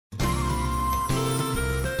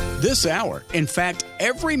This hour, in fact,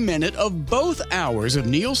 every minute of both hours of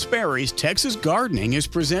Neil Sperry's Texas Gardening is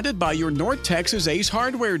presented by your North Texas Ace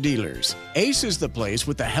Hardware dealers. Ace is the place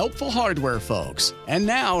with the helpful hardware folks. And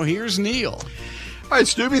now, here's Neil. All right,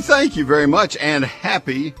 Stubby, thank you very much, and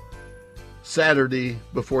happy Saturday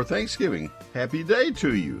before Thanksgiving. Happy day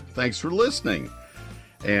to you. Thanks for listening.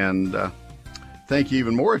 And thank you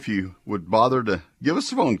even more if you would bother to give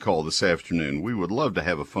us a phone call this afternoon. We would love to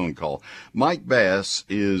have a phone call. Mike Bass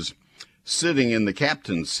is sitting in the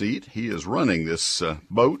captain's seat. He is running this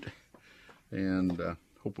boat, and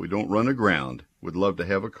hope we don't run aground. Would love to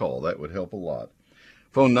have a call. That would help a lot.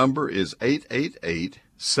 Phone number is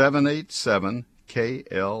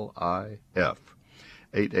 888-787-KLIF.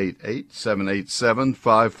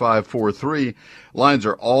 888-787-5543. Lines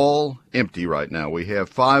are all empty right now. We have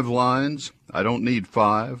 5 lines. I don't need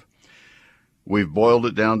 5. We've boiled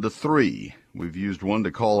it down to 3. We've used one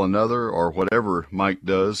to call another, or whatever Mike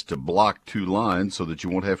does to block 2 lines so that you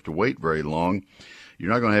won't have to wait very long.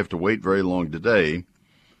 You're not going to have to wait very long today. In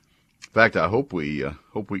fact, I hope we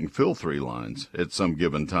can fill 3 lines at some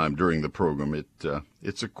given time during the program.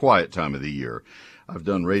 It's a quiet time of the year. I've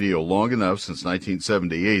done radio long enough since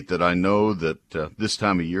 1978 that I know that this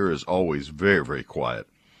time of year is always very, very quiet.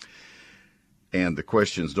 And the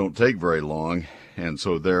questions don't take very long, and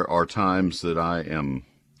so there are times that I am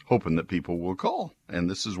hoping that people will call, and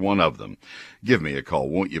this is one of them. Give me a call,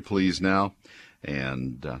 won't you please now?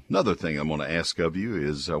 And another thing I'm going to ask of you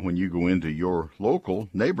is when you go into your local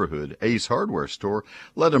neighborhood Ace Hardware store,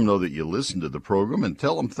 let them know that you listen to the program and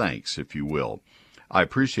tell them thanks, if you will. I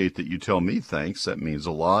appreciate that you tell me thanks. That means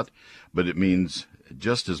a lot, but it means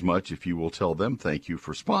just as much if you will tell them thank you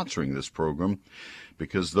for sponsoring this program,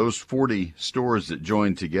 because those 40 stores that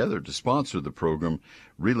join together to sponsor the program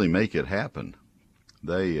really make it happen.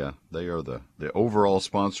 They are the overall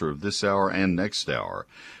sponsor of this hour and next hour.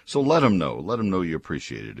 So let them know. Let them know you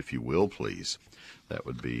appreciate it, if you will, please. That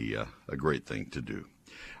would be a great thing to do.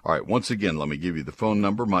 All right, once again, let me give you the phone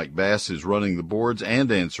number. Mike Bass is running the boards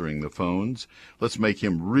and answering the phones. Let's make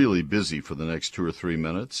him really busy for the next 2 or 3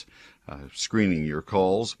 minutes, screening your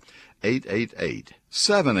calls.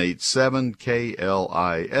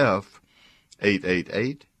 888-787-KLIF,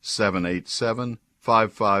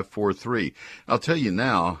 888-787-5543. I'll tell you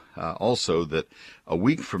now also that a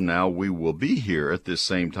week from now we will be here at this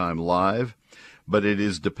same time live. But it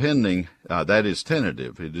is depending, that is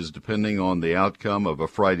tentative. It is depending on the outcome of a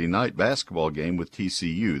Friday night basketball game with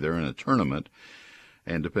TCU. They're in a tournament,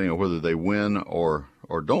 and depending on whether they win or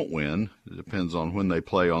don't win, it depends on when they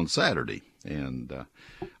play on Saturday. And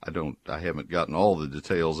I haven't gotten all the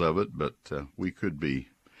details of it, but we could be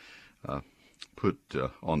put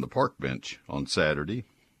on the park bench on Saturday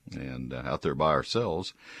and out there by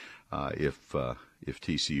ourselves if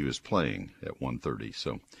TCU is playing at 1:30.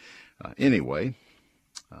 So. Anyway,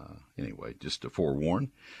 just to forewarn,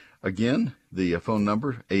 again, the phone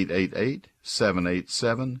number,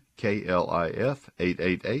 888-787-KLIF,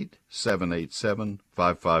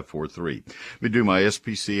 888-787-5543. Let me do my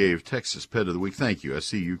SPCA of Texas Pet of the Week. Thank you. I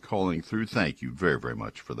see you calling through. Thank you very, very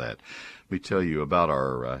much for that. Let me tell you about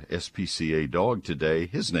our SPCA dog today.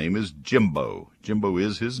 His name is Jimbo. Jimbo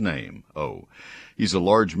is his name. Oh, he's a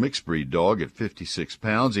large mixed breed dog at 56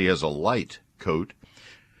 pounds. He has a light coat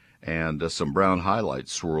and some brown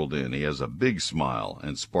highlights swirled in. He has a big smile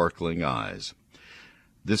and sparkling eyes.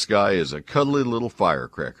 This guy is a cuddly little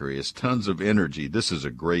firecracker. He has tons of energy. This is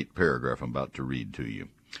a great paragraph I'm about to read to you.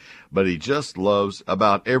 But he just loves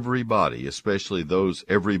about everybody, especially those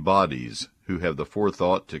everybodies who have the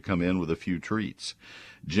forethought to come in with a few treats.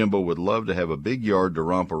 Jimbo would love to have a big yard to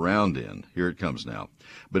romp around in. Here it comes now.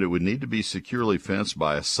 But it would need to be securely fenced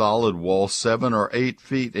by a solid wall 7 or 8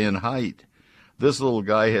 feet in height. This little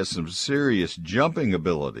guy has some serious jumping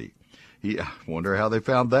ability. I wonder how they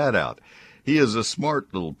found that out. He is a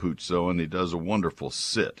smart little pooch, though, and he does a wonderful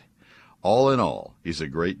sit. All in all, he's a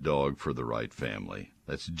great dog for the right family.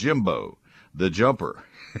 That's Jimbo, the jumper.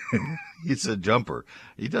 He's a jumper.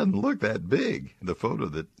 He doesn't look that big. The photo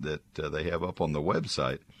that they have up on the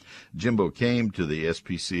website. Jimbo came to the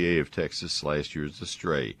SPCA of Texas last year as a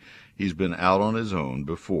stray. He's been out on his own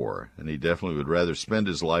before, and he definitely would rather spend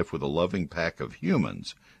his life with a loving pack of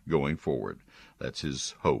humans going forward. That's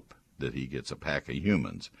his hope, that he gets a pack of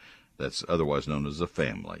humans. That's otherwise known as a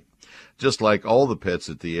family. Just like all the pets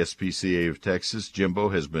at the SPCA of Texas, Jimbo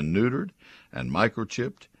has been neutered and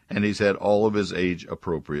microchipped and he's had all of his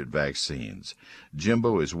age-appropriate vaccines.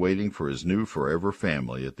 Jimbo is waiting for his new forever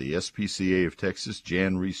family at the SPCA of Texas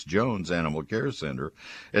Jan Reese Jones Animal Care Center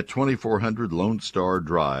at 2400 Lone Star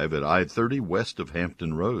Drive at I-30 west of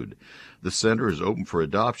Hampton Road. The center is open for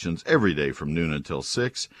adoptions every day from noon until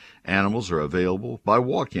 6. Animals are available by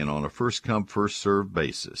walk-in on a first-come, first-served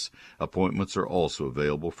basis. Appointments are also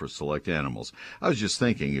available for select animals. I was just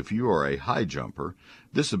thinking, if you are a high jumper,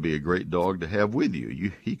 this would be a great dog to have with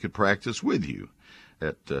you. He could practice with you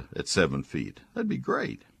at 7 feet. That'd be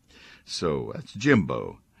great. So that's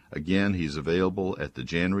Jimbo. Again, he's available at the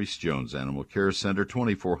Jan Reese Jones Animal Care Center,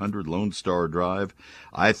 2400 Lone Star Drive,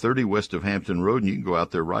 I-30 west of Hampton Road, and you can go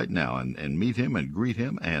out there right now and meet him and greet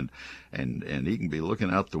him, and he can be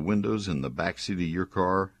looking out the windows in the backseat of your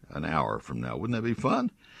car an hour from now. Wouldn't that be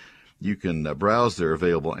fun? You can browse their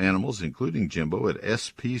available animals, including Jimbo, at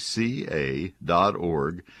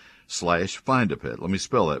spca.org/findapet. Let me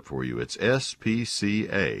spell that for you. It's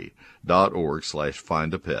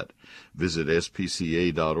spca.org/findapet. Visit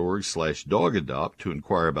spca.org/dogadopt to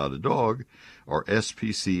inquire about a dog, or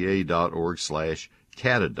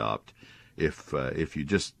spca.org/catadopt if you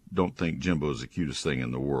just don't think Jimbo is the cutest thing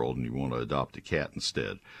in the world and you want to adopt a cat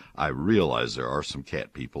instead. I realize there are some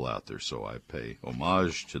cat people out there, so I pay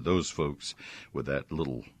homage to those folks with that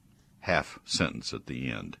little half sentence at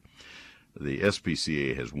the end. The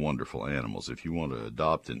SPCA has wonderful animals. If you want to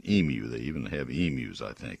adopt an emu, they even have emus,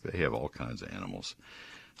 I think. They have all kinds of animals.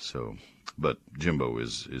 So, but Jimbo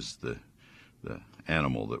is the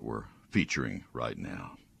animal that we're featuring right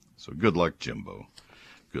now. So good luck, Jimbo.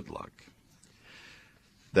 Good luck.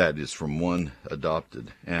 That is from one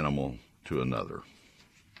adopted animal to another.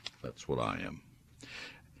 That's what I am.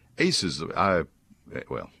 Ace is,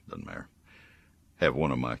 doesn't matter. Have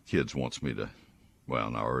one of my kids wants me to,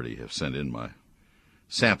 and I already have sent in my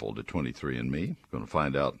sample to 23andMe. Going to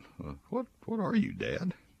find out, what are you,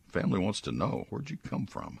 Dad? Family wants to know. Where'd you come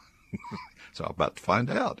from? So I'm about to find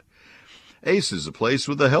out. Ace is a place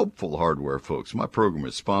with the helpful hardware folks. My program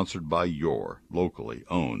is sponsored by your locally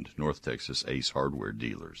owned North Texas Ace hardware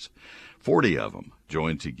dealers. 40 of them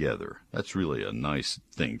joined together. That's really a nice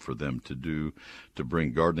thing for them to do, to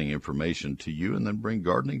bring gardening information to you and then bring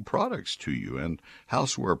gardening products to you, and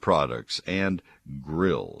houseware products and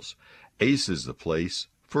grills. Ace is the place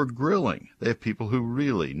for grilling. They have people who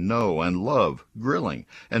really know and love grilling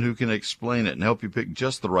and who can explain it and help you pick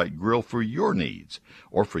just the right grill for your needs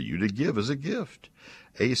or for you to give as a gift.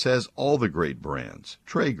 Ace has all the great brands: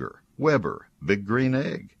 Traeger, Weber, Big Green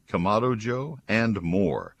Egg, Kamado Joe, and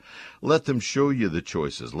more. Let them show you the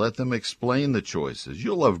choices. Let them explain the choices.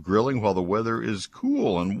 You'll love grilling while the weather is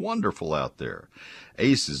cool and wonderful out there.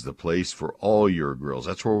 Ace is the place for all your grills.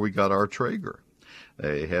 That's where we got our Traeger.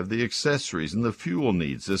 They have the accessories and the fuel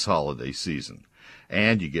needs this holiday season.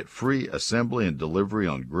 And you get free assembly and delivery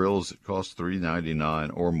on grills that cost $3.99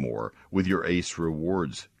 or more with your Ace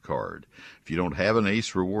Rewards card. If you don't have an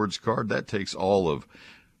Ace Rewards card, that takes all of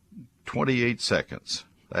 28 seconds.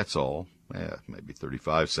 That's all. Maybe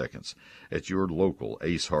 35 seconds at your local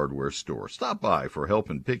Ace Hardware store. Stop by for help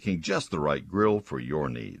in picking just the right grill for your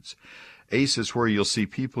needs. Ace is where you'll see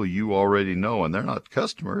people you already know, and they're not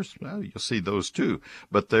customers. Well, you'll see those too,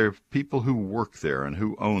 but they're people who work there and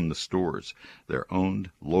who own the stores. They're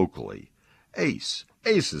owned locally. Ace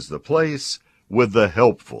is the place with the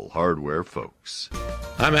helpful hardware folks.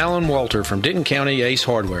 I'm Alan Walter from Denton County Ace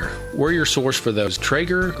Hardware. We're your source for those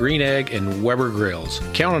Traeger, Green Egg, and Weber grills.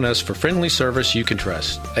 Count on us for friendly service you can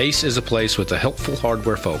trust. Ace is a place with the helpful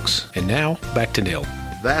hardware folks. And now, back to Neil.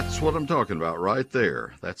 That's what I'm talking about right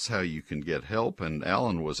there. That's how you can get help. And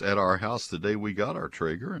Alan was at our house the day we got our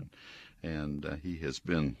Traeger, and he has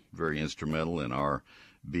been very instrumental in our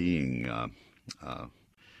being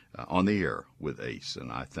on the air with Ace,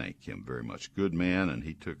 and I thank him very much. Good man, and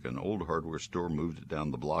he took an old hardware store, moved it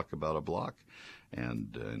down the block about a block,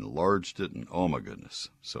 and enlarged it, and oh my goodness.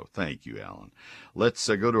 So thank you, Alan. Let's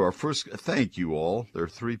go to our first. Thank you all. There are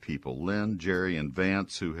 3 people, Lynn, Jerry, and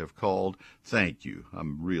Vance, who have called. Thank you.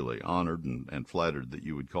 I'm really honored and flattered that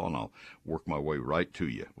you would call, and I'll work my way right to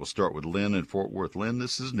you. We'll start with Lynn in Fort Worth. Lynn,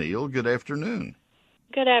 this is Neil. Good afternoon.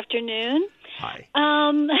 Good afternoon. Hi.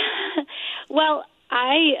 Well,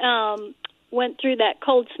 I went through that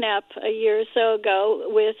cold snap a year or so ago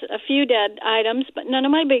with a few dead items, but none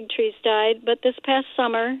of my big trees died. But this past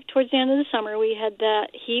summer, towards the end of the summer, we had that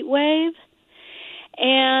heat wave,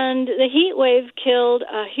 and the heat wave killed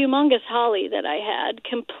a humongous holly that I had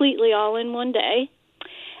completely all in one day.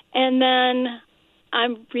 And then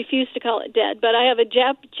I refuse to call it dead, but I have a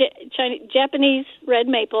Japanese red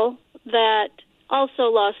maple that also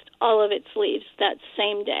lost all of its leaves that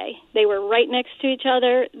same day. They were right next to each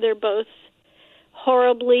other. They're both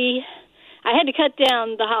horribly... I had to cut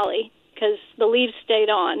down the holly because the leaves stayed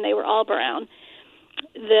on. They were all brown.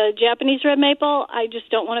 The Japanese red maple, I just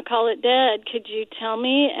don't want to call it dead. Could you tell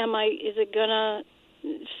me, is it going to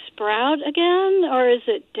sprout again, or is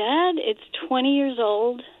it dead? It's 20 years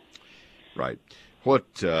old. Right.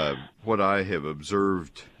 What I have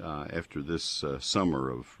observed after this summer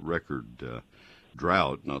of record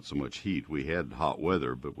drought, not so much heat, we had hot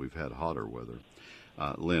weather, but we've had hotter weather,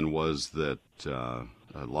 Lynn, was that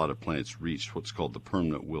a lot of plants reached what's called the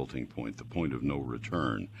permanent wilting point, the point of no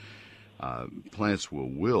return. Plants will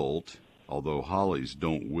wilt, although hollies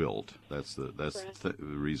don't wilt. That's the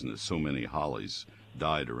reason that so many hollies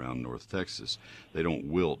died around North Texas. They don't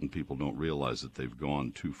wilt, and people don't realize that they've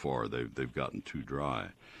gone too far. They've gotten too dry,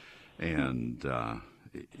 and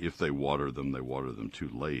if they water them too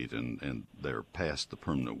late, and they're past the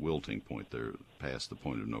permanent wilting point. They're past the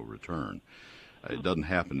point of no return. It doesn't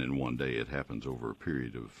happen in one day. It happens over a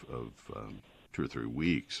period of 2 or 3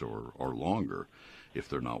 weeks or longer if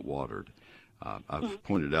they're not watered. I've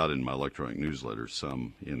pointed out in my electronic newsletter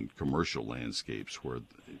some in commercial landscapes where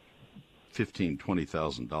 $15,000,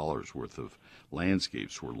 $20,000 worth of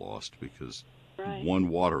landscapes were lost because one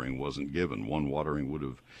watering wasn't given. One watering would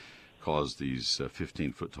have caused these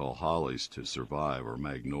 15-foot-tall hollies to survive, or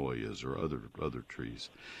magnolias, or other trees.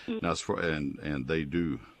 Now, and they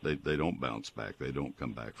don't bounce back. They don't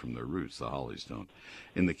come back from their roots. The hollies don't.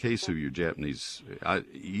 In the case of your Japanese,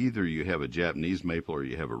 either you have a Japanese maple or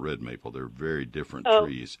you have a red maple. They're very different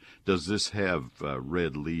trees. Does this have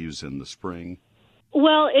red leaves in the spring?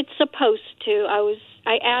 Well, it's supposed to.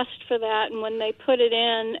 I asked for that, and when they put it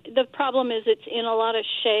in, the problem is it's in a lot of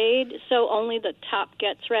shade, so only the top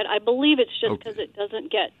gets red. I believe it's just because it doesn't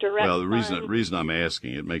get direct. Well, the reason I'm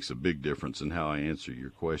asking, it makes a big difference in how I answer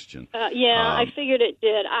your question. I figured it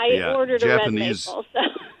did. I ordered a red maple.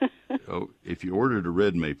 So. If you ordered a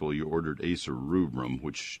red maple, you ordered Acer rubrum,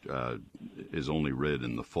 which is only red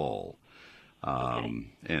in the fall,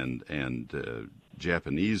 and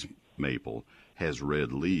Japanese maple has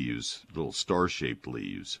red leaves, little star-shaped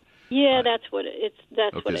leaves. Yeah, that's what it's.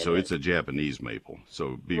 That's what it is. So it's a Japanese maple.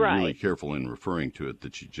 So be really careful in referring to it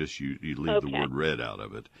that you leave the word red out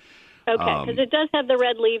of it. Okay, because it does have the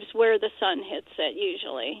red leaves where the sun hits it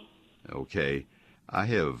usually. Okay, I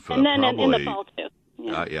have and then in the fall too.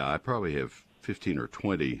 Yeah, I probably have 15 or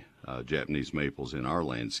 20 Japanese maples in our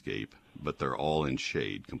landscape, but they're all in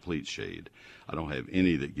shade, complete shade. I don't have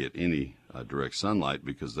any that get any direct sunlight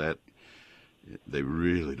because they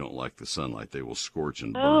really don't like the sunlight. They will scorch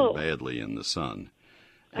and burn badly in the sun.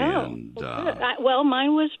 And well,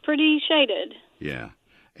 mine was pretty shaded. Yeah,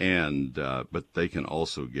 and but they can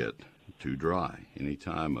also get too dry.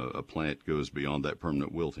 Anytime a plant goes beyond that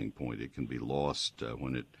permanent wilting point, it can be lost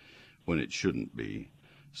when it shouldn't be.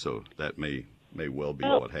 So that may well be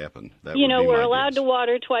what happened. We're allowed to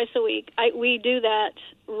water twice a week. We do that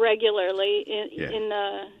regularly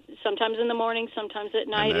sometimes in the morning, sometimes at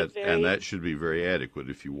night. And that should be very adequate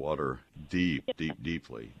if you water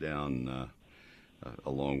deeply down a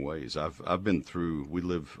long ways. I've been through. We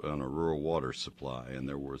live on a rural water supply, and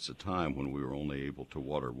there was a time when we were only able to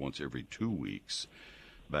water once every 2 weeks.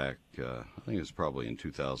 Back, I think it was probably in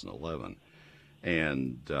 2011,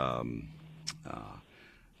 and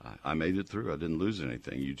I made it through. I didn't lose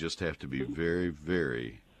anything. You just have to be very,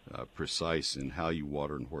 very precise in how you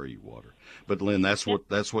water and where you water. But Lynn, that's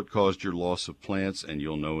what caused your loss of plants, and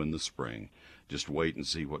you'll know in the spring. Just wait and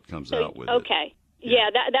see what comes out with it. Okay.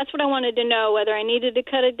 Yeah, that's what I wanted to know, whether I needed to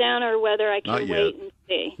cut it down or whether I can wait and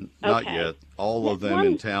see. Not yet. All of them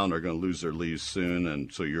in town are going to lose their leaves soon,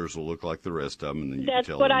 and so yours will look like the rest of them. And then you can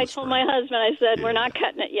tell what I told my husband. I said, we're not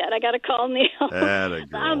cutting it yet. I got to call Neil. Atta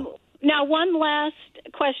girl. Now, one last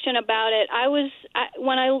question about it.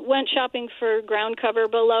 When I went shopping for ground cover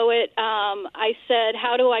below it, I said,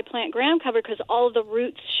 how do I plant ground cover? Because all of the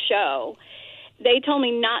roots show. They told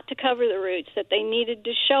me not to cover the roots, that they needed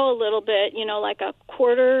to show a little bit, like a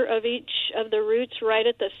quarter of each of the roots right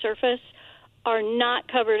at the surface are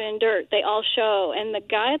not covered in dirt. They all show. And the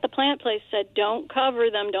guy at the plant place said, don't cover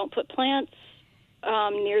them. Don't put plants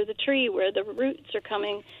near the tree where the roots are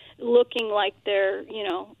coming, looking like they're,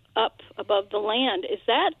 up above the land. Is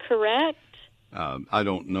that correct? I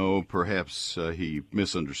don't know. Perhaps he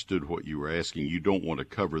misunderstood what you were asking. You don't want to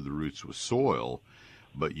cover the roots with soil,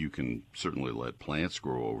 but you can certainly let plants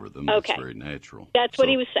grow over them. Okay. That's very natural. That's what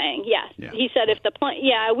he was saying, yes. Yeah. He said if the plant,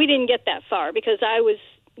 we didn't get that far because I was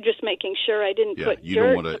just making sure I didn't put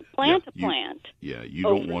dirt to plant a plant. Yeah, you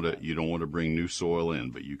don't want to bring new soil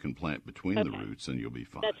in, but you can plant between the roots and you'll be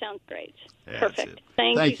fine. That sounds great. That's Perfect. It.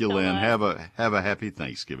 Thank you, Lynn. Much. Have a happy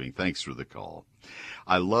Thanksgiving. Thanks for the call.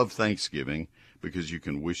 I love Thanksgiving because you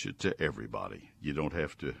can wish it to everybody. You don't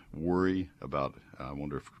have to worry about, I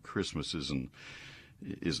wonder if Christmas is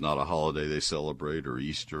not a holiday they celebrate, or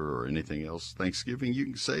Easter or anything else. Thanksgiving, you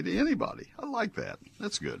can say to anybody. I like that.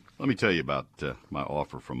 That's good. Let me tell you about my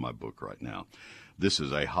offer from my book right now. This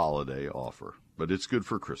is a holiday offer, but it's good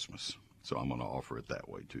for Christmas, so I'm going to offer it that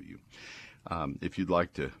way to you. If you'd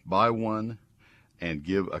like to buy one and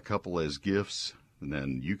give a couple as gifts, and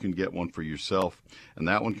then you can get one for yourself, and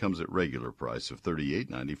that one comes at regular price of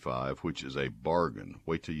 $38.95, which is a bargain.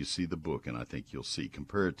 Wait till you see the book, and I think you'll see.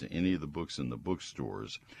 Compare it to any of the books in the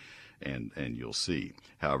bookstores, and you'll see.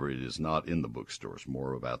 However, it is not in the bookstores.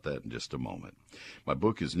 More about that in just a moment. My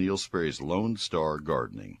book is Neil Sperry's Lone Star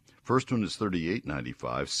Gardening. First one is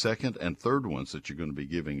 $38.95. Second and third ones that you're going to be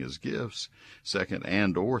giving as gifts, second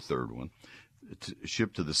and or third one,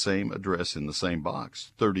 shipped to the same address in the same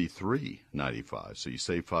box, $33.95. So you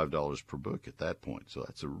save $5 per book at that point. So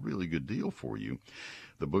that's a really good deal for you.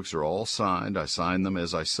 The books are all signed. I sign them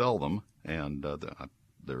as I sell them, and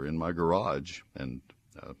they're in my garage and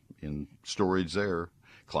in storage there,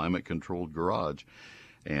 climate-controlled garage.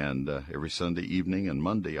 And every Sunday evening and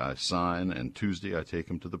Monday I sign, and Tuesday I take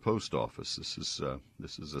them to the post office. This is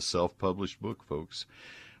a self-published book, folks.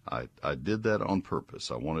 I did that on purpose.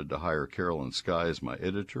 I wanted to hire Carolyn Skye as my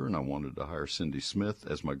editor, and I wanted to hire Cindy Smith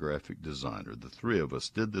as my graphic designer. The three of us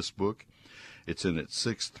did this book. It's in its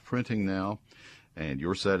 6th printing now, and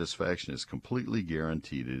your satisfaction is completely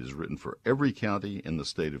guaranteed. It is written for every county in the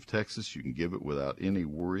state of Texas. You can give it without any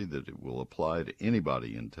worry that it will apply to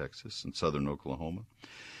anybody in Texas and southern Oklahoma.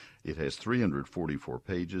 It has 344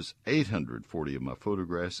 pages, 840 of my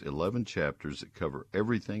photographs, 11 chapters that cover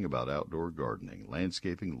everything about outdoor gardening,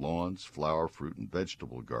 landscaping, lawns, flower, fruit, and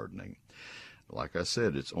vegetable gardening. Like I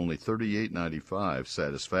said, it's only $38.95,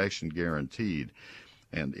 satisfaction guaranteed.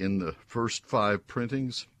 And in the first 5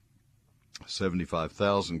 printings,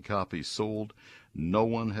 75,000 copies sold. No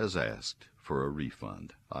one has asked for a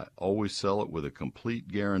refund. I always sell it with a complete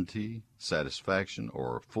guarantee, satisfaction,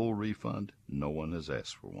 or a full refund. No one has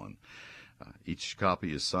asked for one. Each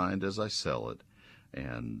copy is signed as I sell it,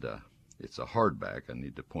 and it's a hardback. I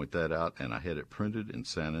need to point that out, and I had it printed in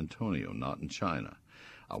San Antonio, not in China.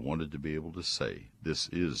 I wanted to be able to say this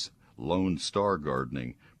is Lone Star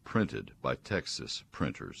Gardening, printed by Texas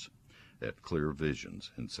printers at Clear Visions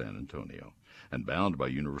in San Antonio, and bound by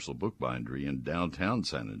Universal Bookbindery in downtown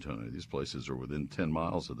San Antonio. These places are within 10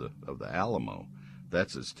 miles of the Alamo.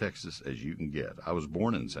 That's as Texas as you can get. I was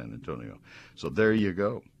born in San Antonio, so there you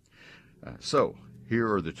go. So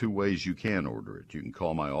here are the 2 ways you can order it. You can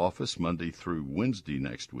call my office Monday through Wednesday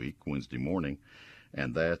next week, Wednesday morning,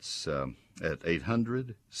 and that's at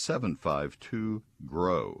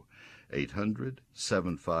 800-752-GROW,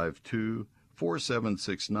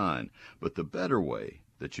 800-752-4769. But the better way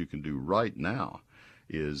that you can do right now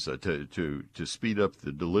is to speed up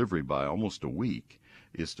the delivery by almost a week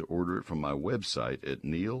is to order it from my website at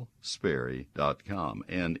neilsperry.com,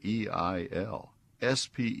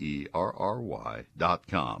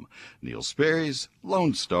 NeilSperry.com. Neil Sperry's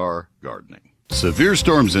Lone Star Gardening. Severe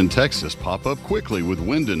storms in Texas pop up quickly with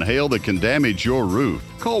wind and hail that can damage your roof.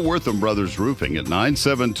 Call Wortham Brothers Roofing at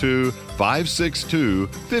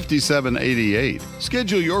 972-562-5788.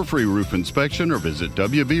 Schedule your free roof inspection or visit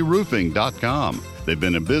wbroofing.com. They've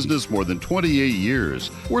been in business more than 28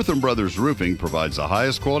 years. Wortham Brothers Roofing provides the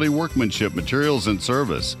highest quality workmanship, materials, and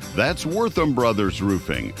service. That's Wortham Brothers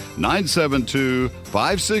Roofing,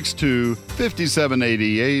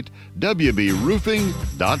 972-562-5788,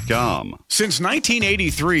 wbroofing.com. Since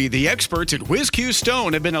 1983, the experts at Whiz-Q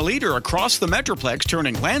Stone have been a leader across the Metroplex,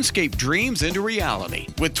 turning landscape dreams into reality.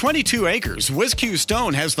 With 22 acres, Whiz-Q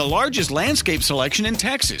Stone has the largest landscape selection in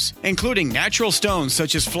Texas, including natural stones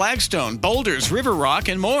such as flagstone, boulders, river rock,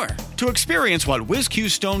 and more. To experience what Whiz-Q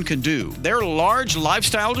Stone can do, their large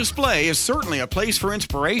lifestyle display is certainly a place for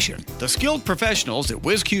inspiration. The skilled professionals at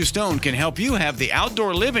Whiz-Q Stone can help you have the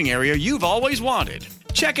outdoor living area you've always wanted.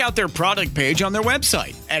 Check out their product page on their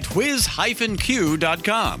website at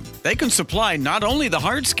whiz-q.com. They can supply not only the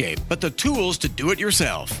hardscape, but the tools to do it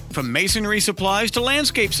yourself. From masonry supplies to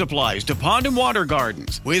landscape supplies to pond and water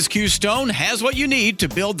gardens, Whiz-Q Stone has what you need to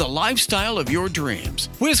build the lifestyle of your dreams.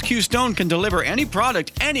 Whiz-Q Stone can deliver any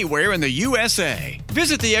product anywhere in the USA.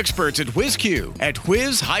 Visit the experts at Whiz-Q at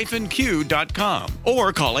whiz-q.com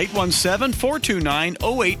or call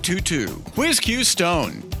 817-429-0822. Whiz-Q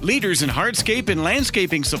Stone. leaders in hardscape and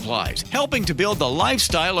landscaping supplies, helping to build the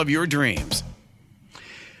lifestyle of your dreams.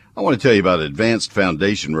 I want to tell you about advanced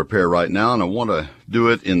foundation repair right now, and I want to do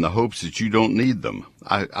it in the hopes that you don't need them.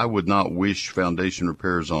 I would not wish foundation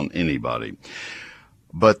repairs on anybody.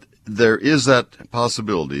 But there is that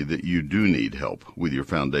possibility that you do need help with your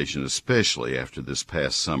foundation, especially after this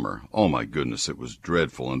past summer. Oh my goodness, it was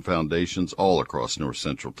dreadful, and foundations all across north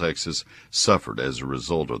central Texas suffered as a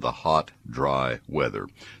result of the hot, dry weather,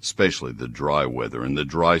 especially the dry weather and the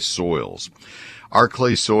dry soils. Our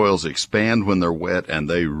clay soils expand when they're wet, and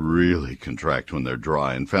they really contract when they're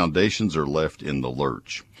dry, and foundations are left in the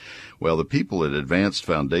lurch. Well, the people at Advanced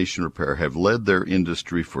Foundation Repair have led their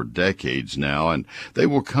industry for decades now, and they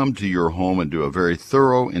will come to your home and do a very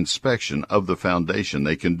thorough inspection of the foundation.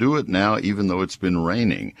 They can do it now even though it's been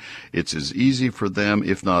raining. It's as easy for them,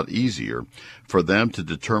 if not easier, for them to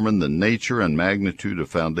determine the nature and magnitude of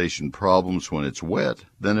foundation problems when it's wet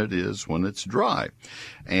than it is when it's dry.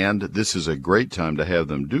 And this is a great time to have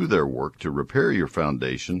them do their work to repair your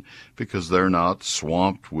foundation because they're not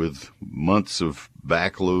swamped with months of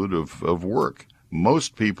backload of work.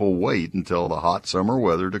 Most people wait until the hot summer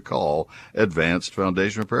weather to call Advanced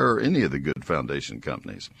Foundation Repair or any of the good foundation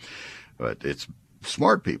companies. But it's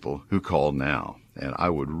smart people who call now. And I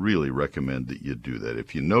would really recommend that you do that.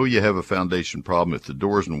 If you know you have a foundation problem, if the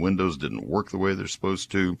doors and windows didn't work the way they're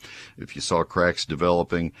supposed to, if you saw cracks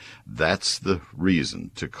developing, that's the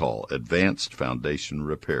reason to call Advanced Foundation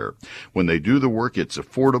Repair. When they do the work, it's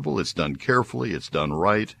affordable, it's done carefully, it's done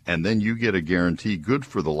right, and then you get a guarantee good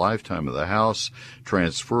for the lifetime of the house,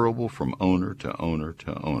 transferable from owner to owner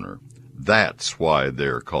to owner. That's why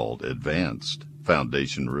they're called Advanced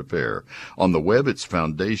Foundation Repair. On the web, it's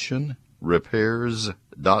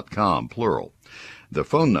foundationrepairs.com, plural. The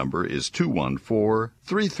phone number is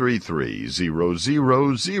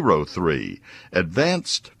 214-333-0003.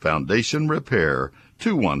 Advanced Foundation Repair,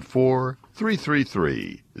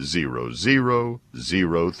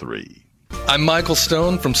 214-333-0003. I'm Michael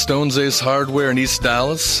Stone from Stone's Ace Hardware in East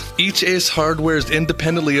Dallas. Each Ace Hardware is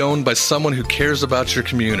independently owned by someone who cares about your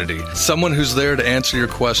community, someone who's there to answer your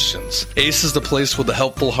questions. Ace is the place with the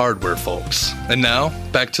helpful hardware folks. And now,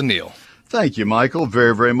 back to Neil. Thank you, Michael,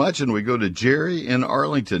 very, very much. And we go to Jerry in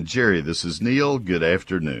Arlington. Jerry, this is Neil. Good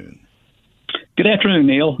afternoon. Good afternoon,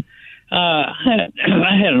 Neil. I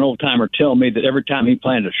had an old-timer tell me that every time he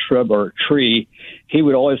planted a shrub or a tree, he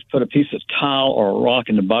would always put a piece of tile or a rock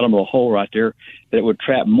in the bottom of the hole right there that it would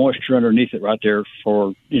trap moisture underneath it right there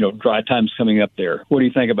for, dry times coming up there. What do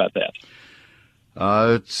you think about that?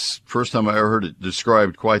 It's the first time I ever heard it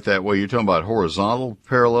described quite that way. You're talking about horizontal,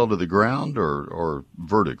 parallel to the ground, or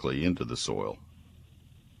vertically into the soil?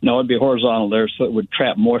 No, it'd be horizontal there, so it would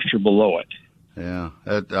trap moisture below it. Yeah,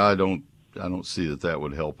 I don't see that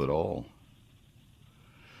would help at all.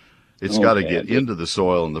 It's got to get into the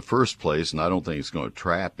soil in the first place, and I don't think it's going to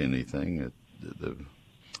trap anything.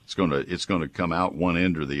 It's going to come out one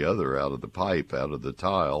end or the other out of the pipe, out of the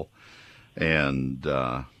tile, and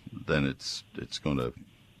then it's going to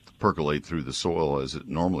percolate through the soil as it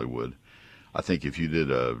normally would. I think if you did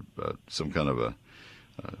some kind of a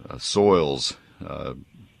soils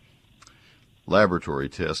laboratory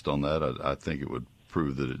test on that, I think it would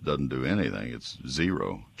prove that it doesn't do anything. It's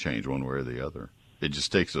zero change one way or the other. It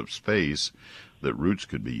just takes up space that roots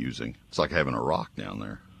could be using. It's like having a rock down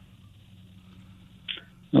there.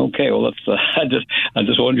 Okay, well, that's I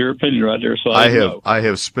just wanted your opinion right there. So I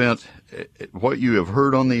have spent what you have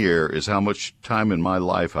heard on the air is how much time in my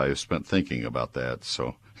life I have spent thinking about that.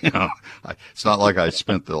 So it's not like I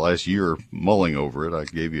spent the last year mulling over it. I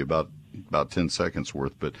gave you about 10 seconds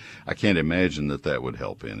worth, but I can't imagine that would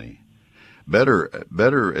help any.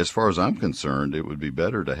 Better, as far as I'm concerned, it would be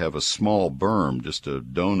better to have a small berm, just a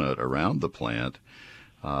donut around the plant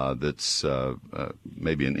that's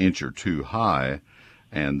maybe an inch or two high,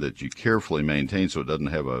 and that you carefully maintain so it doesn't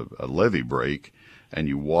have a levee break, and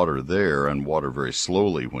you water there and water very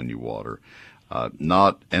slowly when you water.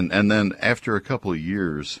 And then after a couple of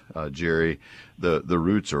years, Jerry, the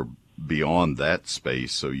roots are beyond that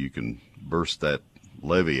space, so you can burst that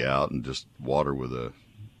levee out and just water with a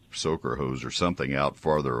soaker hose or something out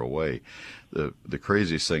farther away. The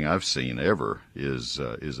craziest thing I've seen ever is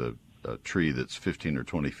a tree that's 15 or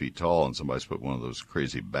 20 feet tall, and somebody's put one of those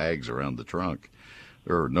crazy bags around the trunk.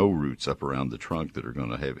 There are no roots up around the trunk that are going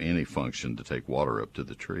to have any function to take water up to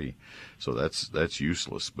the tree, so that's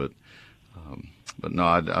useless. But no,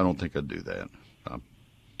 I don't think I'd do that.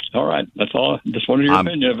 All right, that's all. Just wanted your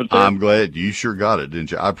opinion of it. I'm glad you sure got it,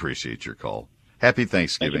 didn't you? I appreciate your call. Happy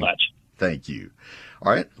Thanksgiving. Thank you much. Thank you.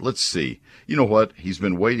 All right, let's see. You know what? He's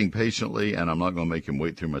been waiting patiently, and I'm not going to make him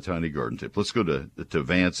wait through my tiny garden tip. Let's go to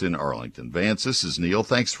Vance in Arlington. Vance, this is Neil.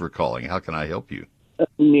 Thanks for calling. How can I help you?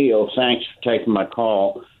 Neil, thanks for taking my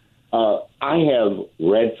call. I have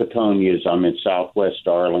red photonias. I'm in Southwest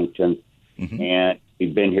Arlington, and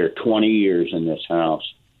we've been here 20 years in this house.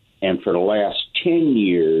 And for the last 10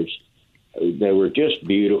 years, they were just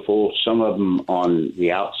beautiful. Some of them on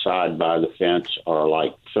the outside by the fence are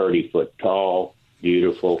like 30 foot tall,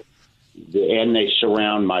 beautiful. And they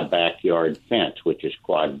surround my backyard fence, which is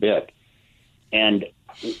quite a bit. And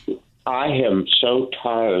I am so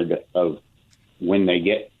tired of when they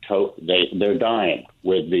get they're dying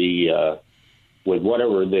with with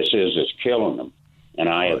whatever this is that's killing them. And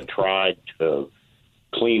I have tried to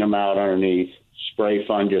clean them out underneath, spray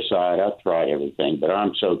fungicide. I've tried everything, but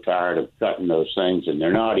I'm so tired of cutting those things, and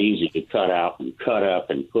they're not easy to cut out and cut up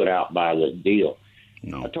and put out by the deal.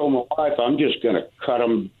 No. I told my wife I'm just going to cut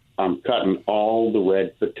them. I'm cutting all the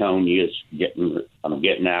red photonias, I'm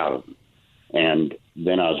getting out of them. And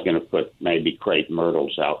then I was going to put maybe crepe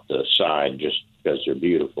myrtles out the side just because they're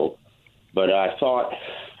beautiful. But I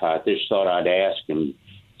just thought I'd ask and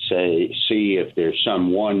see if there's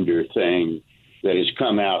some wonder thing that has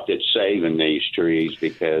come out that's saving these trees,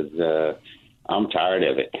 because I'm tired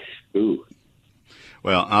of it. Ooh.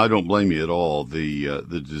 Well, I don't blame you at all. The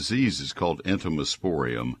disease is called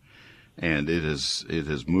entomosporium, and it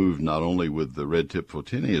has moved not only with the red-tip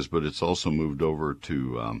photinias, but it's also moved over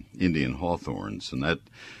to Indian hawthorns, and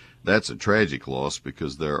that's a tragic loss,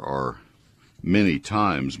 because there are many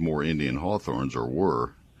times more Indian hawthorns, or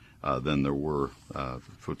were, than there were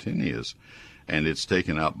photinias. And it's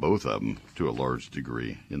taken out both of them to a large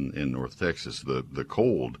degree in North Texas. The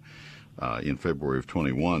cold in February of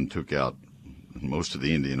 21 took out most of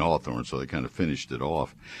the Indian hawthorn, so they kind of finished it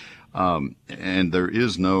off. And there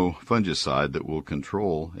is no fungicide that will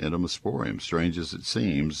control entomosporium. Strange as it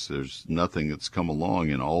seems, there's nothing that's come along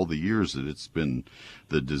in all the years that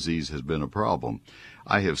the disease has been a problem.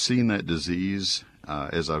 I have seen that disease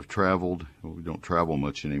as I've traveled. We don't travel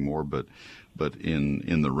much anymore, but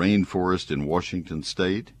in the rainforest in Washington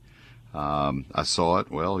State, I saw it.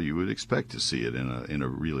 Well, you would expect to see it in a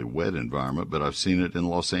really wet environment, but I've seen it in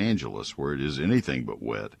Los Angeles, where it is anything but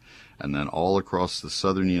wet, and then all across the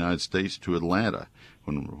southern United States to Atlanta,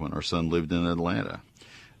 when our son lived in Atlanta.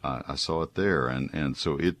 I saw it there, and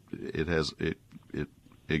so it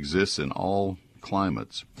exists in all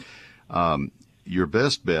climates. Your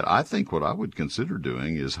best bet, I think what I would consider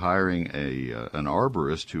doing, is hiring an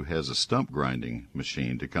arborist who has a stump grinding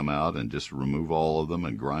machine to come out and just remove all of them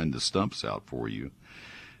and grind the stumps out for you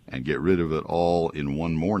and get rid of it all in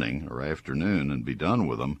one morning or afternoon and be done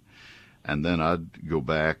with them. And then I'd go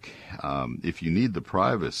back. If you need the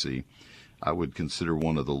privacy, I would consider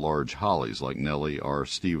one of the large hollies, like Nellie R.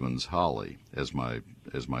 Stevens holly, as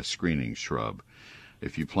my screening shrub.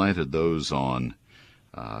 If you planted those on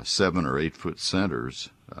 7 or 8 foot centers,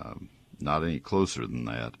 not any closer than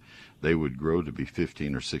that, they would grow to be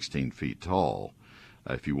 15 or 16 feet tall.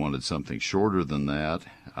 If you wanted something shorter than that,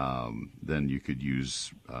 then you could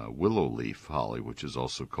use willow leaf holly, which is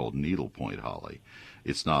also called needlepoint holly.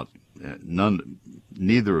 It's not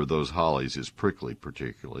neither of those hollies is prickly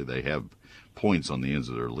particularly. They have points on the ends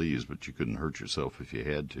of their leaves, but you couldn't hurt yourself if you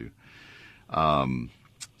had to.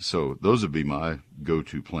 So those would be my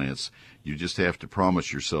go-to plants. You just have to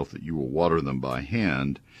promise yourself that you will water them by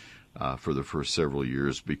hand for the first several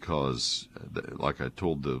years, because, like I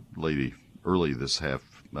told the lady early this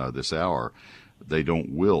hour, they don't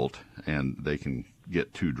wilt, and they can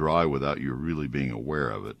get too dry without you really being aware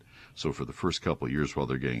of it. So for the first couple of years while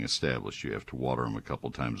they're getting established, you have to water them a couple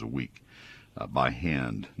times a week by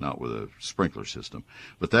hand, not with a sprinkler system.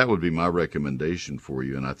 But that would be my recommendation for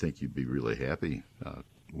you, and I think you'd be really happy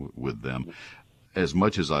with them. As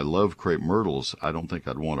much as I love crepe myrtles, I don't think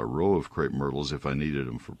I'd want a row of crepe myrtles if I needed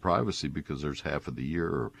them for privacy, because there's half of the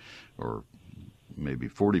year or maybe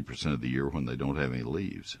 40% of the year when they don't have any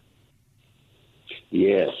leaves.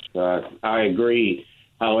 Yes, I agree.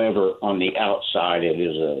 However, on the outside, it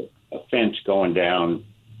is a fence going down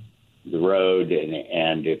the road,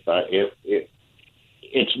 and it's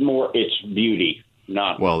beauty,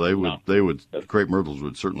 not. Well, crepe myrtles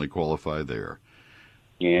would certainly qualify there.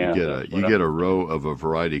 Yeah, you get a row of a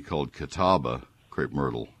variety called Catawba crepe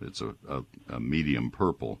myrtle. It's a medium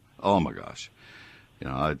purple. Oh my gosh. You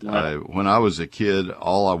know, when I was a kid,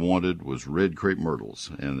 all I wanted was red crepe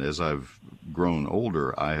myrtles. And as I've grown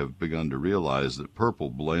older, I have begun to realize that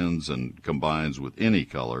purple blends and combines with any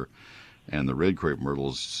color. And the red crepe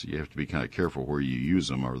myrtles, you have to be kind of careful where you use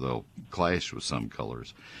them, or they'll clash with some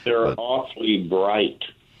colors. They're awfully bright.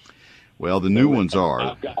 Well, the new ones are.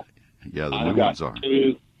 I've got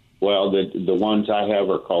Two. Well, the ones I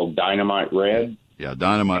have are called Dynamite Red. Yeah,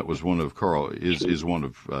 Dynamite was one of is one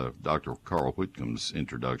of Dr. Carl Whitcomb's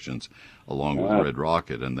introductions, along with Red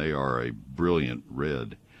Rocket, and they are a brilliant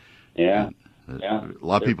red. Yeah. A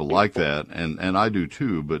lot of people like that, and I do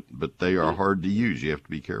too, but they are hard to use. You have to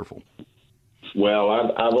be careful. Well,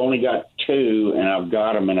 I've only got two, and I've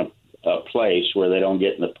got them in a place where they don't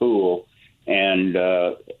get in the pool, and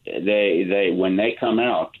they when they come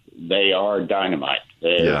out, they are dynamite.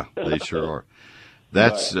 They sure are.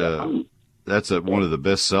 That's one of the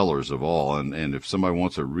best sellers of all, and if somebody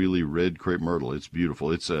wants a really red crepe myrtle, it's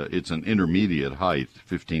beautiful. It's an intermediate height,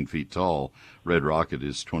 15 feet tall. Red Rocket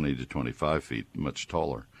is 20 to 25 feet, much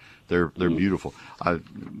taller. They're beautiful.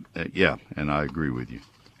 And I agree with you.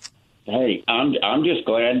 Hey, I'm just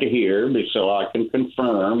glad to hear, so I can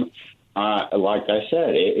confirm. Like I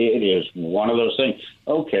said, it is one of those things.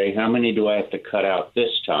 Okay, how many do I have to cut out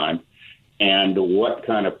this time? And what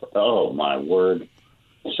kind of, oh, my word.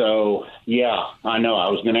 So, yeah, I know. I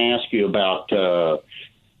was going to ask you about, the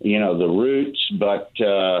roots, but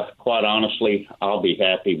quite honestly, I'll be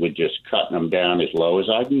happy with just cutting them down as low as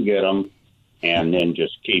I can get them and then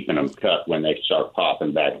just keeping them cut when they start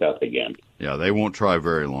popping back up again. Yeah, they won't try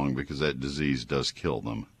very long because that disease does kill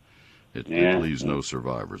them. It leaves no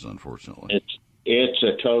survivors, unfortunately. It's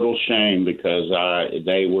a total shame because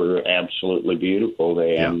they were absolutely beautiful.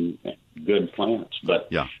 They have good plants.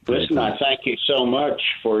 But listen, I thank you so much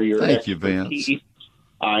for your expertise. You, Vance.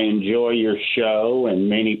 I enjoy your show, and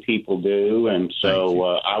many people do, and so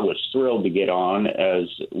I was thrilled to get on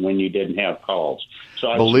when you didn't have calls.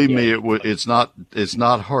 So believe me, it's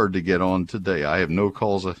not hard to get on today. I have no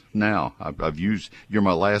calls now. You're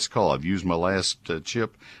my last call. I've used my last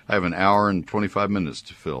chip. I have an hour and 25 minutes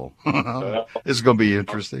to fill. It's going to be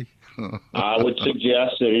interesting. I would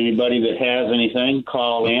suggest that anybody that has anything,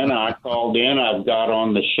 call in. I called in. I've got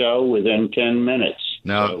on the show within 10 minutes.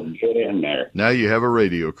 Now, so get in there. Now you have a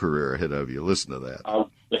radio career ahead of you. Listen to that.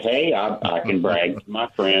 Hey, I can brag to my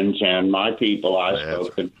friends and my people. I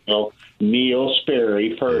spoke to Neil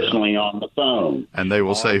Sperry personally on the phone. And they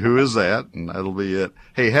will say, who is that? And that'll be it.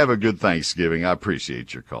 Hey, have a good Thanksgiving. I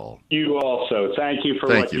appreciate your call. You also. Thank you for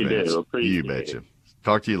what you do. Appreciate you betcha. It.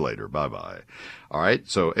 Talk to you later. Bye-bye. All right,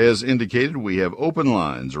 so as indicated, we have open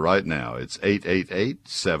lines right now. It's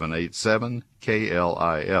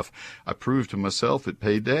 888-787-KLIF. I proved to myself it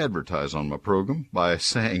paid to advertise on my program by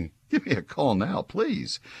saying, give me a call now,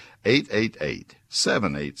 please.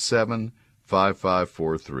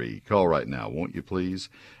 888-787-5543. Call right now, won't you please?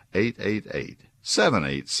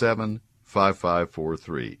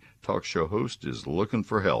 888-787-5543. Talk show host is looking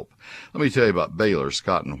for help. Let me tell you about Baylor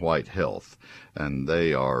Scott and White Health, and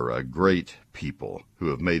they are great people who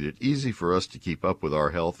have made it easy for us to keep up with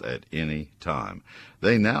our health at any time.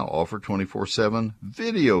 They now offer 24/7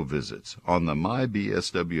 video visits on the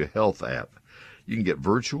MyBSW Health app. You can get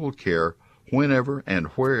virtual care whenever and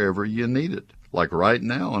wherever you need it, like right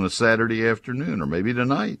now on a Saturday afternoon or maybe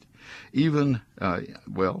tonight. Even,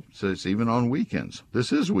 so it's even on weekends.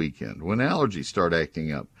 This is weekend when allergies start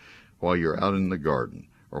acting up while you're out in the garden,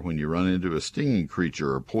 or when you run into a stinging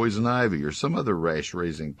creature or poison ivy or some other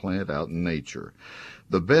rash-raising plant out in nature.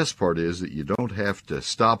 The best part is that you don't have to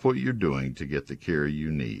stop what you're doing to get the care you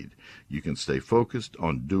need. You can stay focused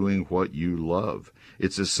on doing what you love.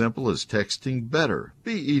 It's as simple as texting BETTER,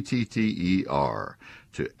 BETTER,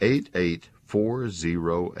 to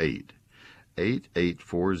 88408.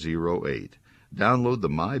 88408. Download the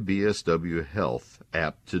MyBSW Health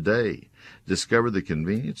app today. Discover the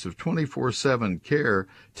convenience of 24/7 care.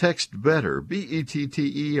 Text BETTER,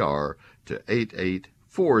 BETTER, to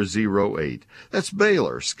 88408. That's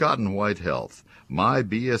Baylor Scott and White Health.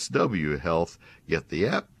 MyBSW Health. Get the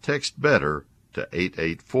app. Text BETTER to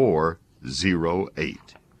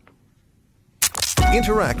 88408.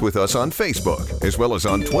 Interact with us on Facebook as well as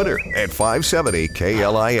on Twitter at 570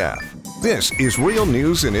 KLIF. This is Real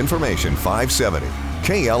News and Information 570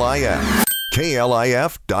 KLIF.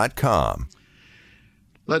 KLIF.com.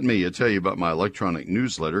 Let me tell you about my electronic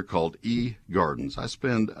newsletter called eGardens. I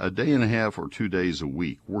spend a day and a half or 2 days a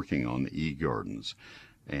week working on eGardens,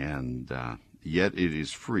 and yet it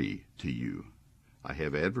is free to you. I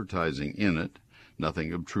have advertising in it,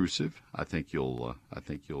 nothing obtrusive. I think you'll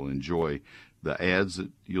enjoy the ads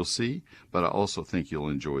that you'll see, but I also think you'll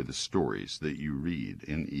enjoy the stories that you read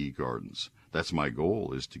in eGardens. That's my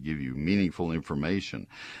goal, is to give you meaningful information.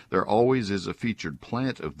 There always is a featured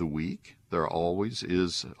plant of the week. There always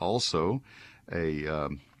is also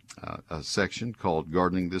a section called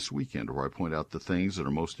Gardening This Weekend, where I point out the things that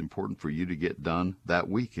are most important for you to get done that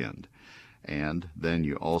weekend. And then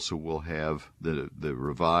you also will have the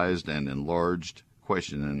revised and enlarged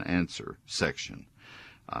question and answer section,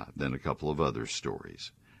 then a couple of other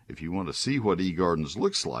stories. If you want to see what eGardens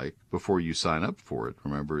looks like before you sign up for it,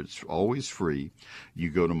 remember it's always free. You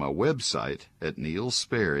go to my website at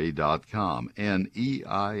neilsperry.com,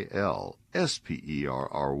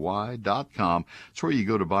 NeilSperry.com. It's where you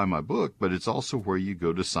go to buy my book, but it's also where you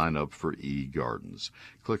go to sign up for eGardens.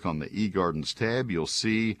 Click on the eGardens tab. You'll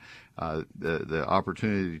see the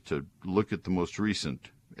opportunity to look at the most recent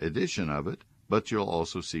edition of it, but you'll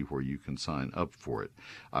also see where you can sign up for it.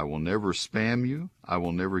 I will never spam you. I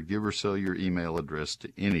will never give or sell your email address to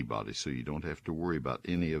anybody, so you don't have to worry about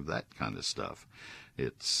any of that kind of stuff.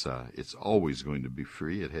 It's always going to be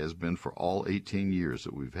free. It has been for all 18 years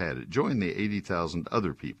that we've had it. Join the 80,000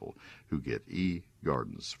 other people who get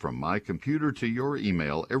eGardens from my computer to your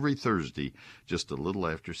email every Thursday, just a little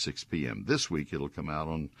after 6 p.m. This week it'll come out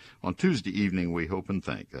on Tuesday evening, we hope and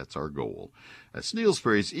think. That's our goal. That's Neil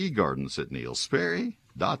Sperry's eGardens at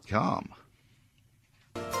neilsperry.com.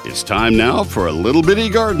 It's time now for a little bitty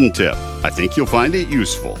garden tip. I think you'll find it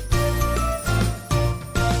useful.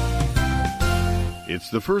 It's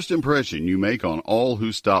the first impression you make on all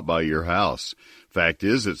who stop by your house. Fact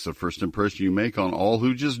is, it's the first impression you make on all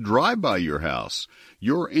who just drive by your house.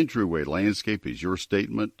 Your entryway landscape is your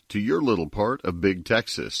statement to your little part of Big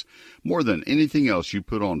Texas. More than anything else you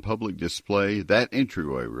put on public display, that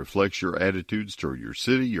entryway reflects your attitudes toward your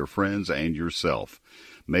city, your friends, and yourself.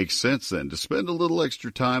 Makes sense then to spend a little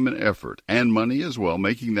extra time and effort, and money as well,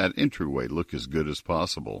 making that entryway look as good as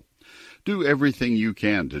possible. Do everything you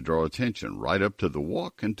can to draw attention right up to the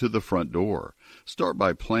walk and to the front door. Start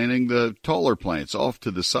by planting the taller plants off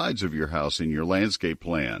to the sides of your house in your landscape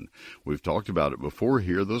plan. We've talked about it before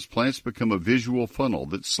here. Those plants become a visual funnel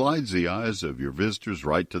that slides the eyes of your visitors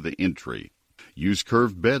right to the entry. Use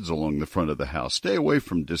curved beds along the front of the house. Stay away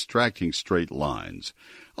from distracting straight lines.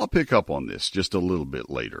 I'll pick up on this just a little bit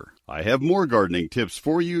later. I have more gardening tips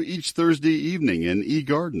for you each Thursday evening in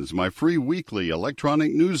eGardens, my free weekly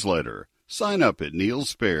electronic newsletter. Sign up at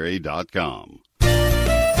neilsperry.com.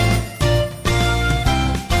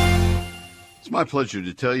 It's my pleasure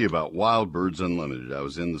to tell you about Wild Birds Unlimited. I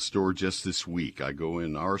was in the store just this week. I go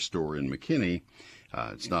in our store in McKinney.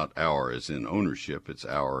 It's not our as in ownership, it's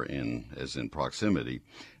our as in proximity.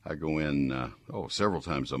 I go in several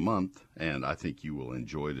times a month, and I think you will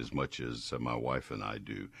enjoy it as much as my wife and I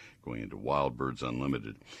do, going into Wild Birds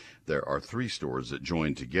Unlimited. There are 3 stores that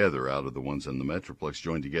join together out of the ones in the Metroplex,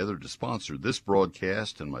 join together to sponsor this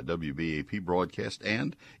broadcast and my WBAP broadcast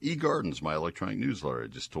and eGardens, my electronic newsletter I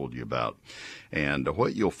just told you about. And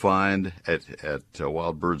what you'll find at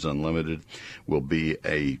Wild Birds Unlimited will be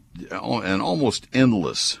an almost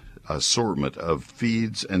endless assortment of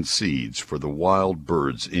feeds and seeds for the wild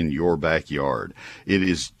birds in your backyard. It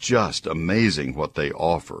is just amazing what they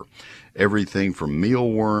offer. Everything from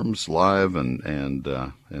mealworms, live and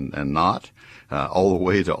not, all the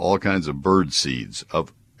way to all kinds of bird seeds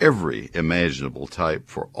of every imaginable type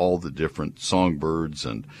for all the different songbirds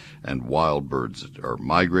and wild birds that are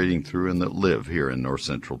migrating through and that live here in north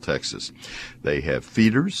central Texas. They have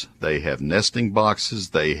feeders, they have nesting boxes,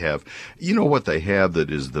 they have, you know what they have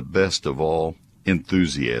that is the best of all?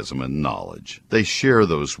 Enthusiasm and knowledge. They share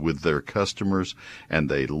those with their customers, and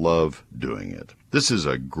they love doing it. This is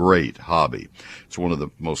a great hobby. It's one of the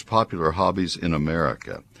most popular hobbies in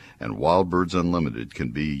America, and Wild Birds Unlimited can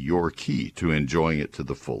be your key to enjoying it to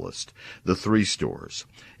the fullest. The 3 stores.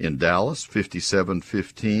 In Dallas,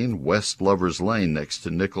 5715 West Lovers Lane next to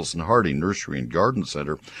Nichols and Hardy Nursery and Garden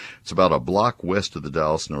Center. It's about a block west of the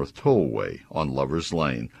Dallas North Tollway on Lovers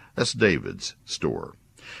Lane. That's David's store.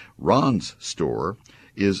 Ron's store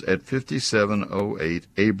is at 5708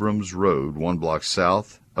 Abrams Road, 1 block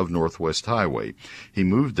south of Northwest Highway. He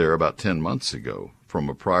moved there about 10 months ago from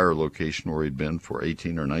a prior location where he'd been for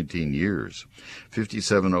 18 or 19 years.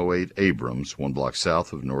 5708 Abrams, 1 block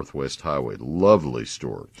south of Northwest Highway. Lovely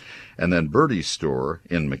store. And then Bertie's store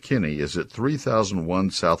in McKinney is at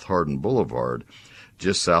 3001 South Hardin Boulevard,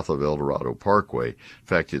 just south of El Dorado Parkway. In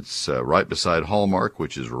fact, it's right beside Hallmark,